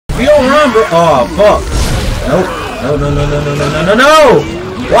you don't run, bro. Oh, fuck. Nope. No, no, no, no, no, no, no, no, no!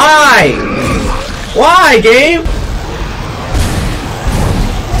 Why? Why, game?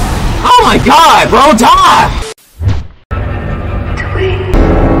 Oh my god, bro, die!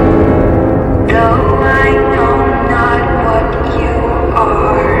 Though I know not what you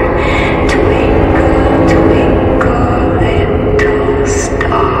are, twinkle, twinkle, little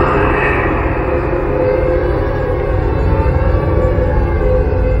star.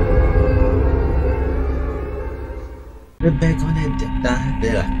 We're back on that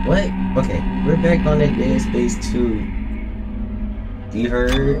what? Okay, we're back on that Dead Space 2. You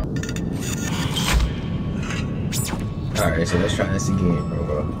heard? Alright, so let's try this again,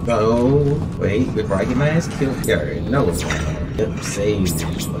 bro. Oh, wait, before I get my ass killed, you already know what's going on. Yep, save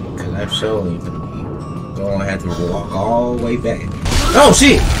this one, because I'm showing you. Gonna have to walk all the way back. Oh,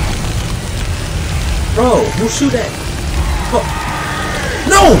 shit! Bro, who shoot that? Oh.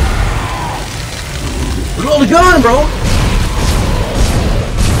 No! Roll the gun, bro!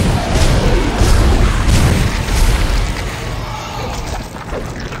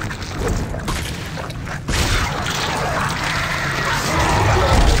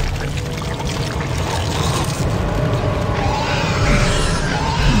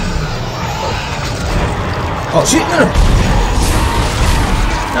 Oh shit!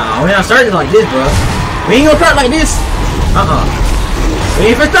 Nah, we're not starting like this, bro. We ain't gonna start like this. We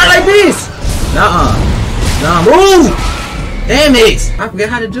ain't gonna start like this. Nah, move! Damn it! I forgot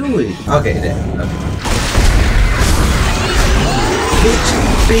how to do it. Okay, then. Okay.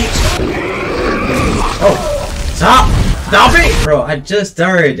 Bitch. Oh, stop! Stop it! Bro, I just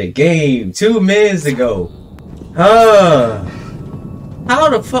started the game 2 minutes ago. How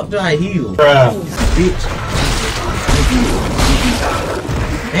the fuck do I heal? Bruh. Bitch.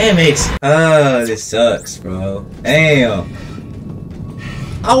 Damn it! This sucks, bro. Damn.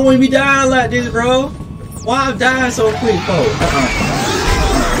 I wouldn't be dying like this, bro. Why I'm dying so quick, bro?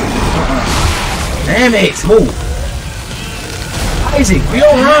 Damn it! Move. Isaac, you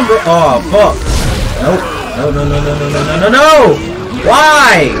don't run, bro. Oh, fuck. Nope. No, no, no, no, no, no, no, no, no!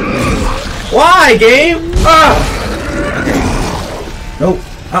 Why? Why, game? Okay. Nope.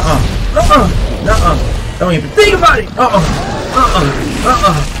 Don't even think about it.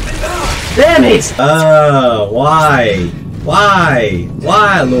 Damn it. Why?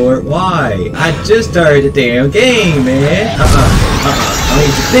 Why, Lord? Why? I just started the damn game, man. Don't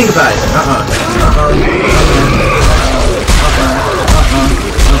even think about it.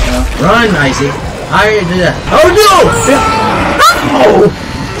 Run, Isaac. I already did that. Oh no!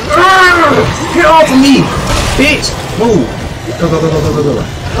 Get off of me, bitch! Move. Go.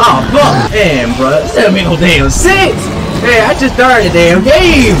 Oh, fuck! Damn, bro. This doesn't make no damn sense! Hey, I just started the damn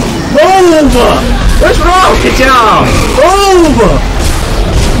game! Move! What's wrong with y'all? Move!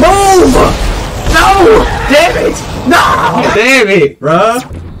 No! Damn it! No! Damn it, bro!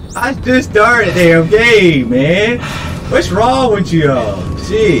 I just started the damn game, man! What's wrong with y'all?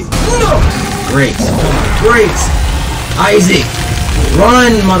 Shit! Great! Isaac!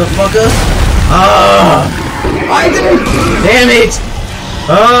 Run, motherfucker! Isaac! Damn it!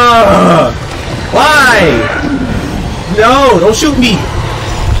 Why? No, don't shoot me!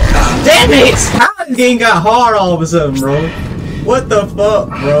 Damn it! How this game got hard all of a sudden, bro? What the fuck,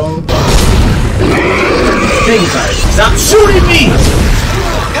 bro? Think about it. Stop shooting me!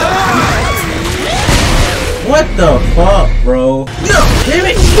 What the fuck, bro? No! Damn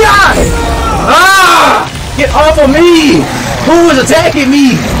it! God! Get off of me! Who is attacking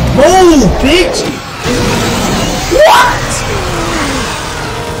me? Move, bitch! What?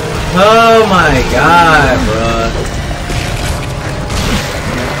 Oh my god, bro.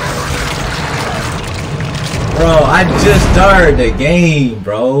 Bro, I just started the game,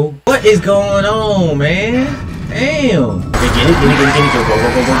 bro. What is going on, man? Damn. Get it.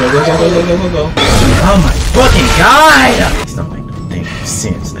 Go. Oh my fucking god! This don't make no damn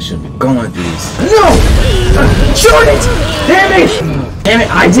sense. I shouldn't be going through this. No! Shoot it! Damn it! Damn it,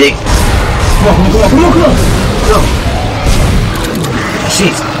 Isaac! Come on. Go.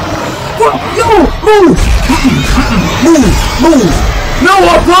 Shit. No! Move! No,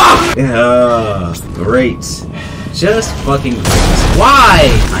 fuck! Yeah, great. Just fucking great. Why?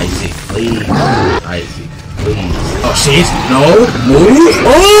 Isaac, please. Oh shit! No! Move!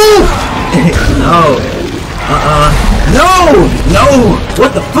 Oh! No!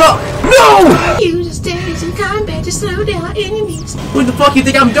 What the fuck? No! Use the stage in combat to slow down enemies. What the fuck you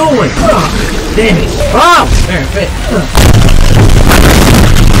think I'm doing? Damn it! Very fit.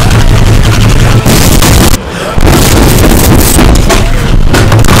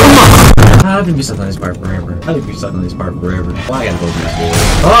 I'm gonna be stuck on this part forever. I'm gonna be stuck on this part forever. Why I gotta go through this door?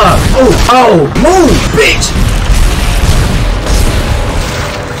 Oh! Move, bitch!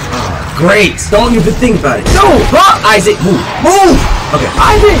 Great! Don't even think about it. No! Isaac, move! Move! Okay,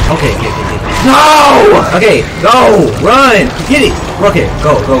 Isaac! Okay. No! Okay, go! Run! Get it! Okay,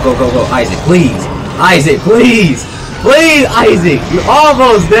 go. Isaac, please! Isaac, please! Please, Isaac! You're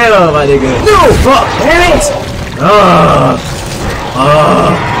almost there, my nigga! No! Fuck! Damn it!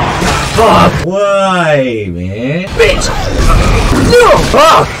 Fuck! Why, man? Bitch! No!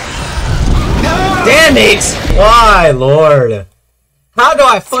 Fuck! Damn it! Why, Lord? How do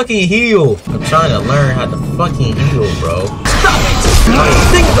I fucking heal? I'm trying to learn how to fucking heal, bro. Stop it!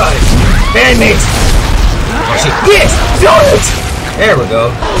 Think about it! Damn it! Oh shit! Yes! Do it! There we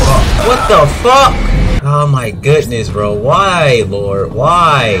go. Oh, what the fuck? Oh my goodness, bro. Why, Lord?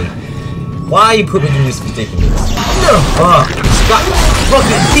 Why? Why you put me through this predicament? No! Stop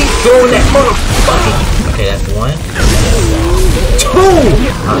fucking keep doing that motherfucking. Okay, that's one. Two!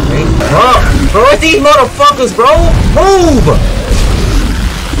 Okay. Bro, it's these motherfuckers, bro! Move!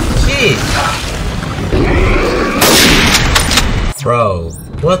 Bro,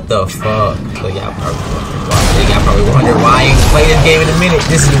 what the fuck? So y'all probably wonder why I ain't played this game in a minute.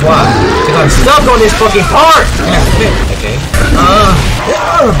 This is why. Because I'm stuck on this fucking part! Okay.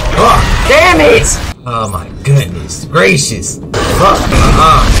 Damn it! Oh my goodness gracious. Fuck.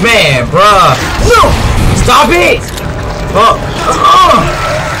 Man, bruh. No! Stop it! Fuck.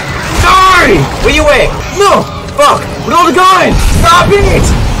 Sorry! Where you at? No! Fuck! Reload the gun! Stop it!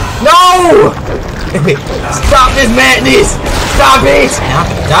 No! Stop this madness! Stop it!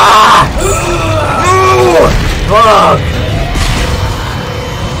 Ah! No! Fuck!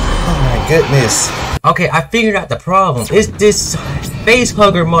 Oh my goodness. Okay, I figured out the problem. It's this face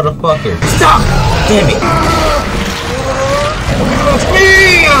hugger motherfucker. Stop! Damn it!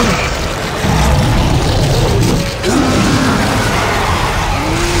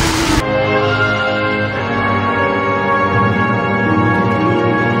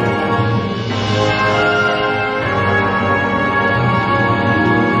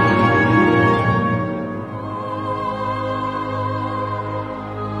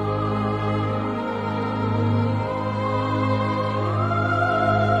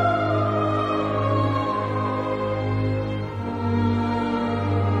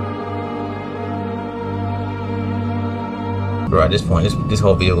 Bro, at this point, this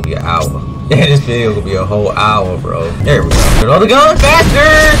whole video will be an hour. Yeah, this video will be a whole hour, bro. There we go. Reload the gun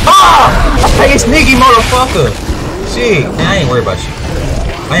faster! Ah! Hey, sneaky motherfucker! Shit, man, I ain't worried about you.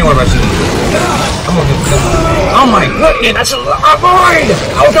 I ain't worried about you either. I'm gonna get. Oh my goodness, that's a lot, boy!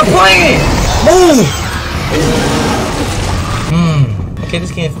 I was playing! Move! Okay,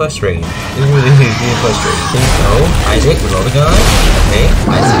 this is getting frustrating. This really is getting frustrating. There you go. Isaac, reload the gun. Okay,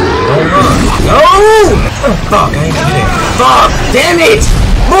 Isaac, don't run. No! Fuck, I ain't gonna do that. Fuck! Damn it!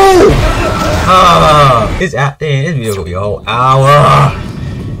 Move! This out there, this video gonna be a whole hour.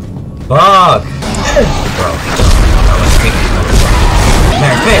 Fuck! Bro,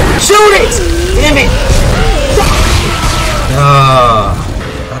 matter of fact, shoot it! Damn it!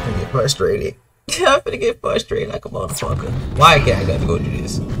 I'm gonna get frustrated. I'm gonna get frustrated like a motherfucker. Why can't I gotta go do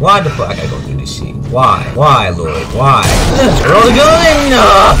this? Why the fuck I gotta go do this shit? Why? Why, Lord? Why? Roll the gun!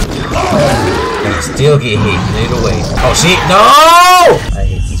 And I still get hit. Either way. Oh shit, no! I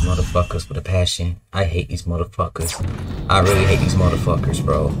hate these motherfuckers with a passion. I hate these motherfuckers. I really hate these motherfuckers,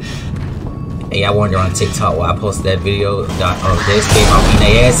 bro. Hey, I wonder on TikTok why I posted that video. This came out beating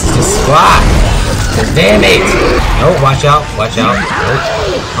their asses. Just why? Damn it! No, watch out, watch out. Nope.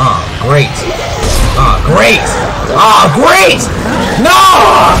 Great. Great! Great! No!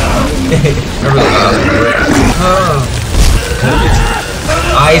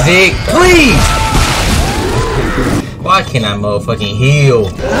 Isaac, please! Why can't I motherfucking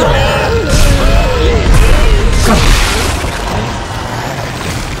heal?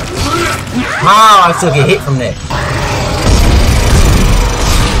 How I still get hit from that?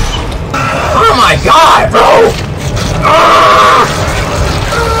 Oh my god, bro!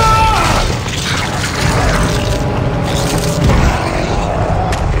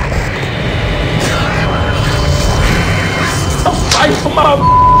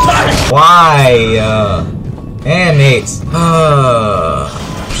 Why? Damn it! Oh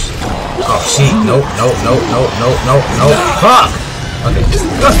shit! Nope! Fuck! Okay.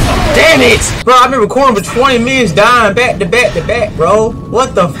 Damn it! Bro, I've been recording for 20 minutes, dying back to back to back, bro.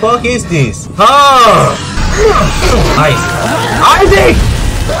 What the fuck is this? Isaac!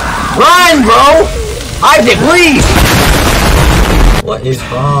 Run, bro! Isaac, please! What is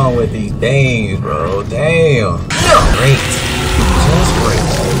wrong with these things, bro? Damn. Great. Just great.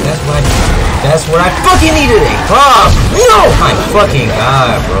 That's what I fucking need today. Oh, no! My fucking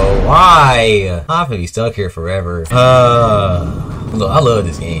god, bro. Why? I'm gonna be stuck here forever. Look, I love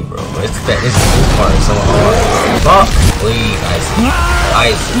this game, bro. This part is so hard. Fuck. Please,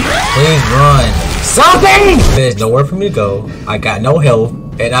 Ice. Please run. Something! There's nowhere for me to go. I got no health.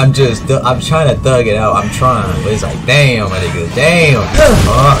 And I'm trying to thug it out. I'm trying. But it's like, damn, my nigga. Damn.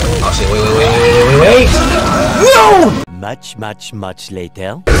 Oh, shit. Wait. No! Much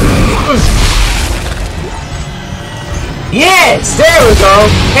later. Yes! There we go!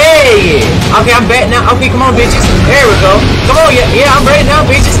 Hey! Okay, I'm back now. Okay, come on, bitches. There we go. Come on, yeah, I'm ready now,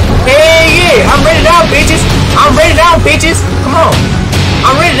 bitches. Hey, yeah! I'm ready now, bitches. I'm ready now, bitches. Come on.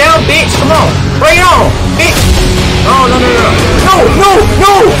 I'm ready now, bitch. Come on. Bring it on, bitch. Oh, no.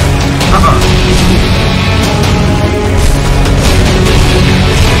 No!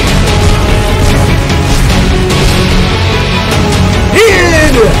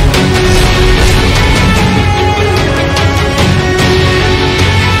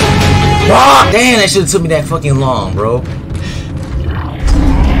 Oh, damn, that should've took me that fucking long, bro.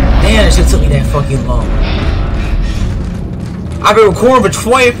 I've been recording for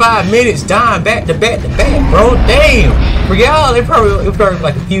 25 minutes, dying back to back, bro. Damn. For y'all, it probably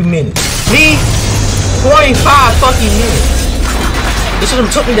like a few minutes. Me, 25 fucking minutes. It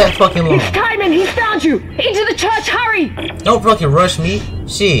should've took me that fucking long. It's Timon, he found you! Into the church, hurry! Don't fucking rush me.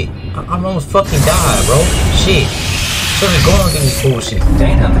 Shit. I'm almost fucking died, bro. Shit. Should've gone through this bullshit.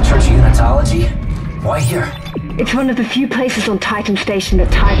 Dana, the Church of Unitology? Why here? It's one of the few places on Titan Station that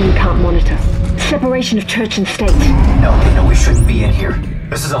Timon can't monitor. Separation of church and state. No, we shouldn't be in here.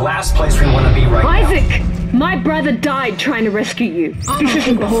 This is the last place we want to be right now. Isaac! My brother died trying to rescue you. This is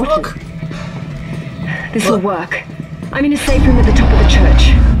important. This will work. I'm in a safe room at the top of the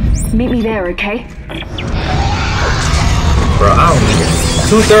church. Meet me there, okay? Bro, I don't need it.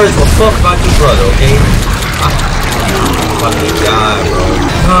 2/3 will fuck about you, brother, okay? Fucking god, bro.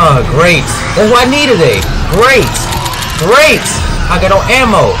 Oh, great. That's what I need today. Great. I got no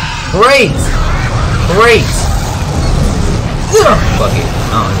ammo. Great. Fuck it.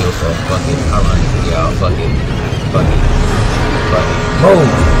 I don't give a fuck. Fuck it. I'm running for y'all. Fuck it. Move.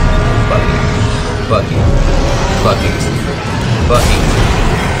 Fuck it.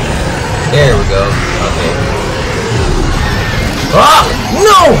 There we go. Okay. Ah!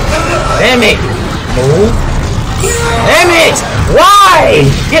 No! Damn it! Move. Damn it! Why?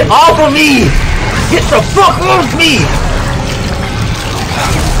 Get off of me! Get the fuck off me!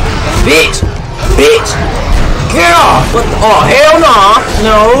 Bitch! Get off! What the? Oh, hell no!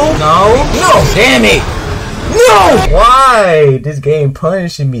 Damn it! No! Why? This game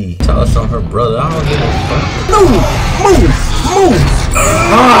punishing me. Tell us on her brother. I don't give a fuck. Move!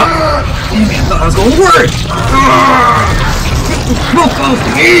 Ah! Damn it, I thought I was gonna work! Get the fuck off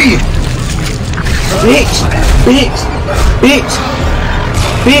me! Bitch!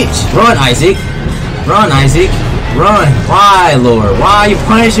 Run, Isaac! Run! Why, Lord? Why are you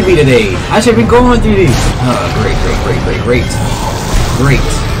punishing me today? I should be going through this. Great.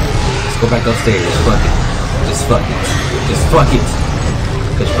 Let's go back upstairs. Fuck it. Just fuck it.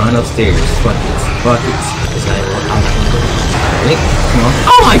 Just run upstairs. Fuck it. It's not even, I'm not gonna go. Ready? Come on.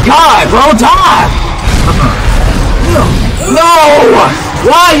 Oh my god, bro, die! No!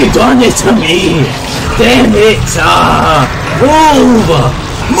 Why you done this to me? Damn it! Move!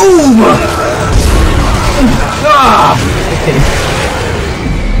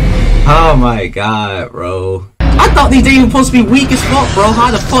 Oh my god, bro. I thought these things were supposed to be weak as fuck, bro. How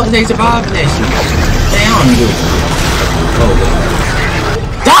the fuck they surviving that shit? Man, I don't do it. Oh,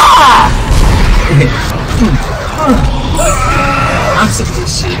 die! I'm sick of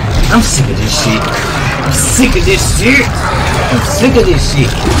this shit.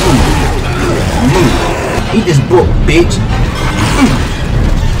 Move. Eat this book, bitch.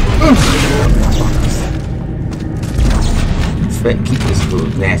 Keep this little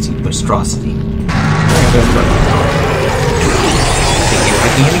nasty monstrosity. Get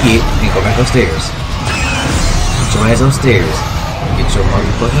everything you get and go back upstairs. Get your ass upstairs. Get your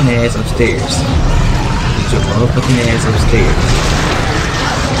motherfucking ass upstairs.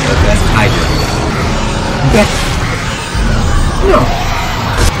 That's Hydra. Okay. No.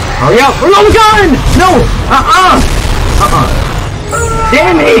 Hurry up! Reload the gun! No!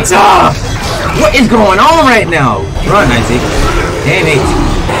 Damn it! What is going on right now? Run, Isaac. Damn it.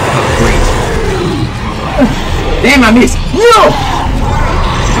 Oh, great. Damn, I missed. No!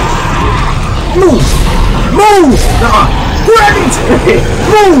 Move! Grab it!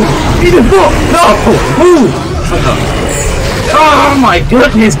 Move! Eat the book! No! Move! Oh my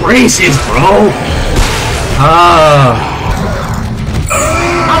goodness gracious, bro!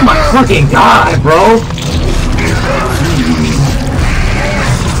 I'm Oh my fucking god, bro!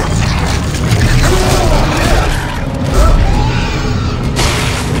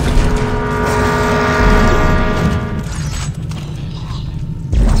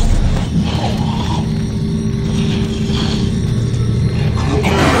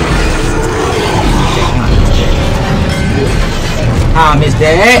 I missed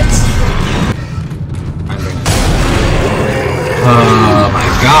that! Oh my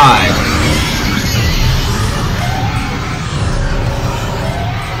god!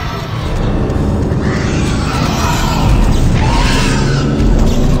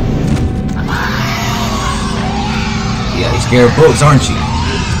 Yeah, you're scared of books, aren't you?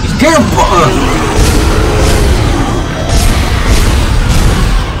 You're scared of books!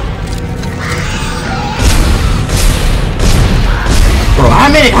 Bro, how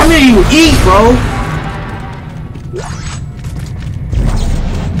many you eat, bro?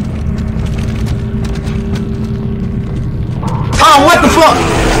 Oh, what the fuck?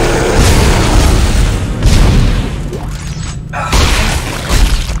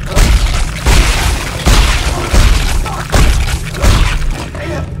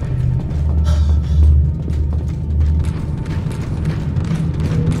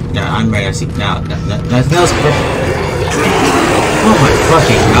 Yeah, I'm ready to see now. Nothing else, bro. Oh my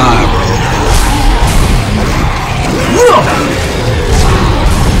fucking god, bro.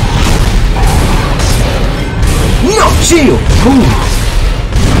 No, chill. Move.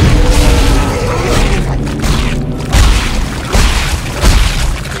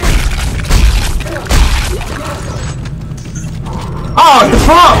 Oh, the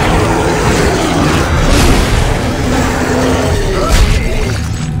fuck?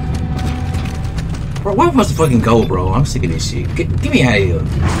 Bro, where am I supposed to fucking go, bro? I'm sick of this shit. Get me out of here.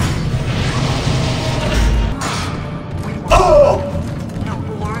 No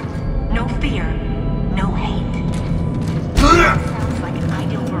war, no fear, no hate. Sounds like an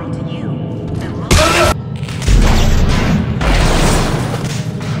ideal world to you.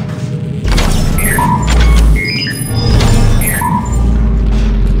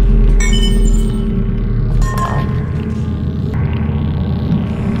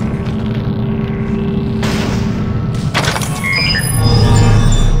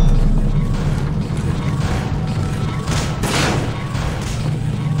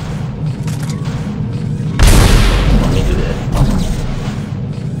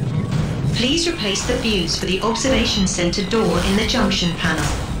 Please replace the fuse for the observation center door in the junction panel.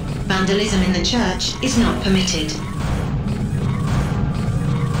 Vandalism in the church is not permitted.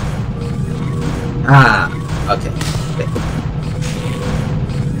 Ah, okay.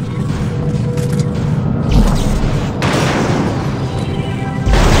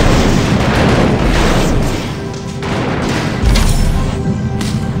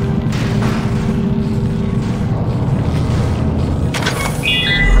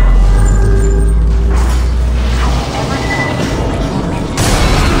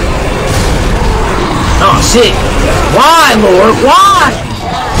 Oh shit! Why, Lord? Why?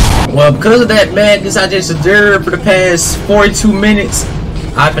 Well, because of that madness I just endured for the past 42 minutes,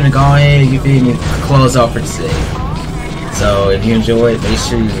 I'm gonna go ahead, you feel me, close off for today. So if you enjoyed, make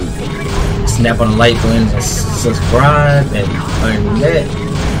sure you snap on the like button and subscribe. And other than that,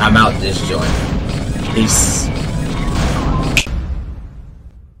 I'm out this joint. Peace.